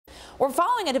We're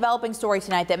following a developing story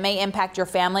tonight that may impact your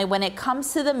family when it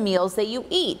comes to the meals that you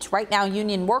eat. Right now,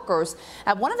 union workers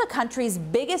at one of the country's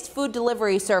biggest food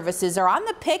delivery services are on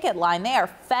the picket line. They are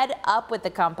fed up with the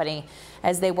company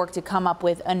as they work to come up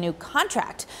with a new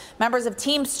contract. Members of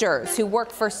Teamsters who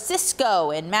work for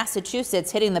SYSCO in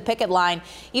Massachusetts hitting the picket line,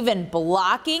 even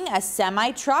blocking a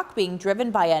semi-truck being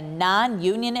driven by a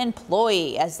non-union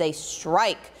employee as they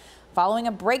strike, following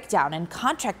a breakdown in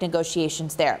contract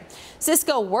negotiations there.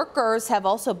 SYSCO workers have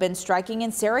also been striking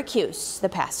in Syracuse the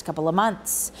past couple of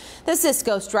months. The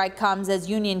SYSCO strike comes as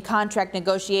union contract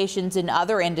negotiations in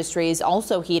other industries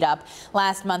also heat up.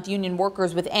 Last month, union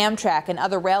workers with Amtrak and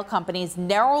other rail companies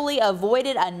narrowly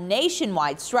avoided a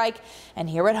nationwide strike. And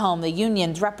here at home, the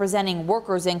unions representing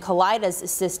workers in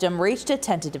Kallida's system reached a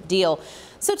tentative deal.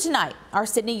 So tonight, our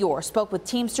Sydney Yore spoke with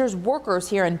Teamsters workers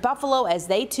here in Buffalo as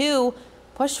they too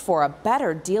push for a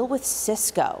better deal with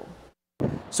SYSCO.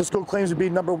 SYSCO claims to be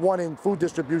 #1 in food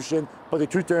distribution, but they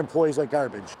treat their employees like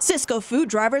garbage. SYSCO food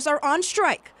drivers are on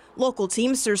strike. Local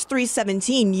Teamsters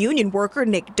 317 union worker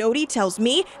Nick Doty tells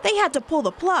me they had to pull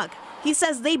the plug. He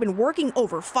says they've been working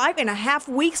over 5.5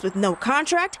 weeks with no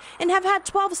contract and have had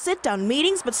 12 sit-down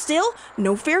meetings, but still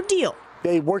no fair deal.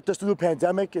 They worked us through the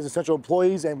pandemic as essential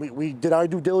employees, and we did our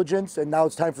due diligence, and now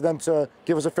it's time for them to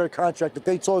give us a fair contract that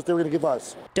they told us they were going to give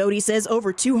us. Doty says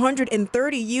over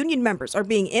 230 union members are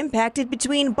being impacted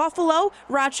between Buffalo,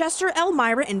 Rochester,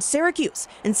 Elmira, and Syracuse,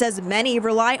 and says many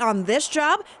rely on this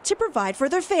job to provide for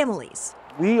their families.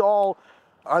 We all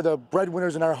are the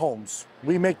breadwinners in our homes.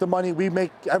 We make the money, we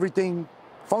make everything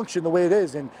function the way it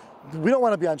is, and we don't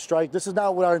want to be on strike. This is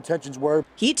not what our intentions were.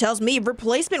 He tells me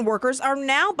replacement workers are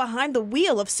now behind the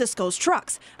wheel of SYSCO's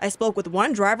trucks. I spoke with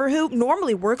one driver who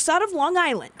normally works out of Long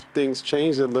Island. Things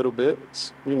changed a little bit,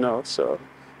 so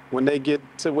when they get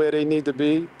to where they need to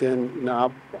be, then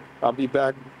I'll be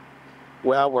back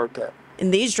where I work at.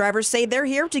 And these drivers say they're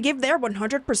here to give their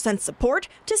 100% support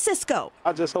to SYSCO.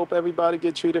 I just hope everybody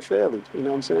get treated fairly, you know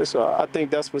what I'm saying? So I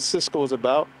think that's what SYSCO is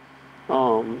about.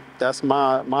 That's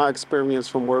my experience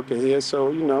from working here,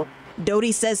 so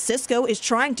Doty says SYSCO is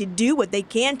trying to do what they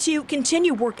can to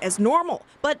continue work as normal,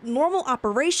 but normal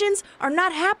operations are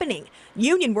not happening.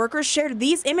 Union workers shared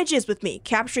these images with me,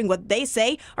 capturing what they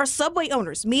say are Subway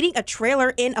owners meeting a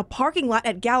trailer in a parking lot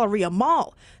at Galleria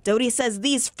Mall. Doty says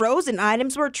these frozen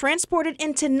items were transported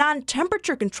into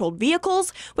non-temperature controlled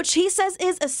vehicles, which he says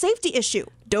is a safety issue.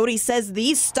 Doty says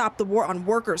these Stop the War on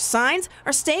Workers signs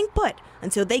are staying put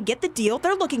until they get the deal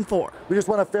they're looking for. We just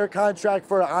want a fair contract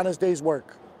for an honest day's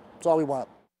work. That's all we want.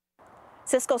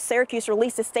 SYSCO Syracuse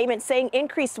released a statement saying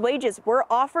increased wages were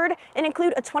offered and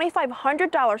include a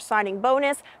 $2,500 signing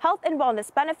bonus, health and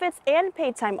wellness benefits, and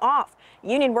paid time off.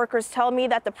 Union workers tell me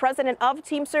that the president of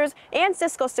Teamsters and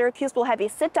SYSCO Syracuse will have a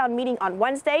sit-down meeting on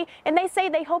Wednesday, and they say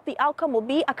they hope the outcome will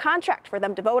be a contract for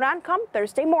them to vote on come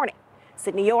Thursday morning.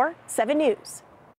 Sydney Yore, 7 News.